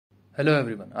Hello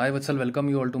everyone, I Vatsal welcome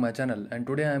you all to my channel, and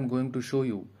today I am going to show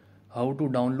you how to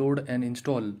download and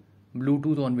install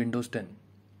Bluetooth on Windows 10.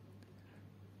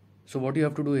 So what you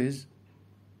have to do is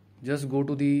just go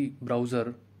to the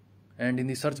browser and in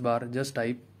the search bar just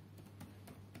type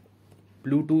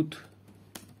Bluetooth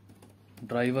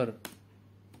driver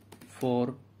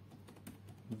for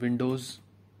Windows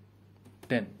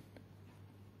 10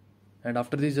 and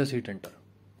after this just hit enter.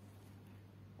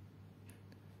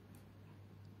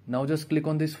 Now just click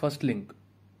on this first link,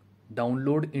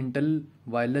 download Intel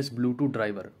wireless Bluetooth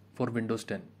driver for Windows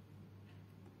 10.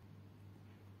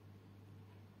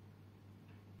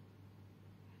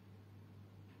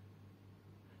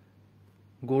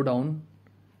 Go down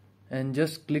and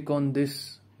just click on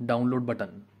this download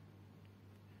button.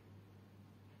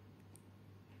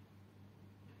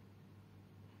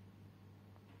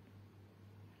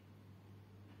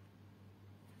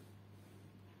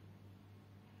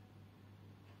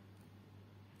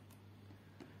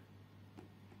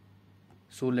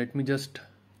 So let me just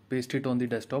paste it on the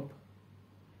desktop.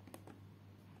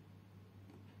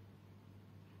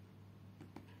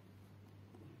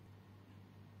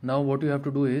 Now what you have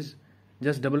to do is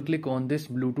just double click on this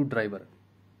Bluetooth driver.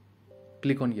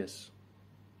 Click on yes.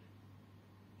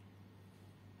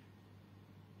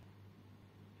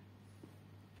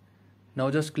 Now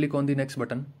just click on the next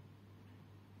button.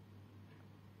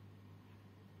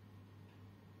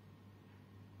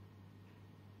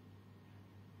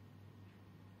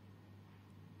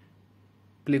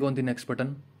 Click on the next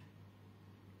button.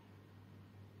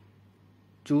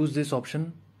 Choose this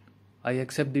option, I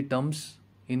accept the terms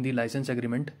in the license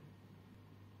agreement.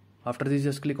 After this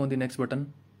just click on the next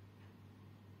button.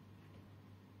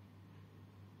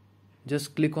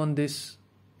 Just click on this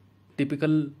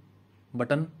typical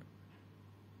button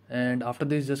and after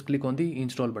this just click on the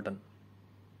install button.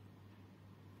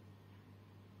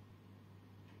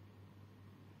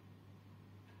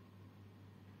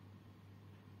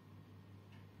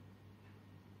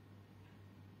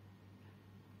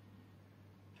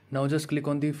 Now just click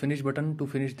on the finish button to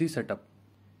finish the setup.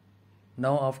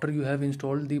 Now after you have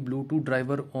installed the Bluetooth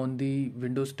driver on the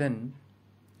Windows 10,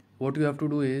 what you have to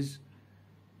do is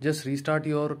just restart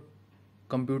your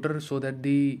computer so that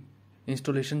the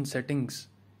installation settings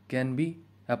can be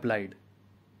applied.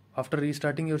 After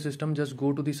restarting your system, just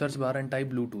go to the search bar and type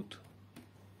Bluetooth.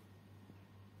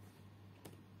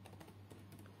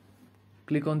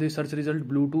 Click on the search result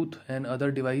Bluetooth and other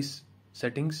device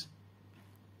settings.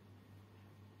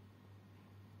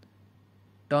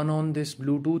 Turn on this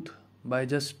Bluetooth by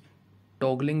just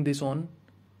toggling this on.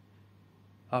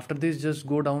 After this just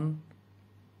go down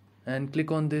and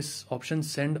click on this option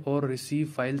send or receive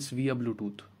files via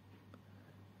Bluetooth.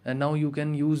 And now you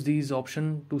can use these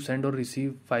options to send or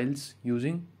receive files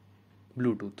using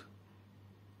Bluetooth.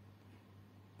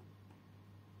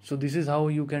 So this is how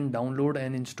you can download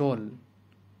and install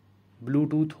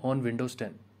Bluetooth on Windows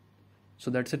 10. So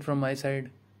that's it from my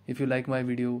side. If you like my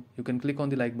video, you can click on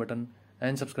the like button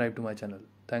and subscribe to my channel.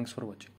 Thanks for watching.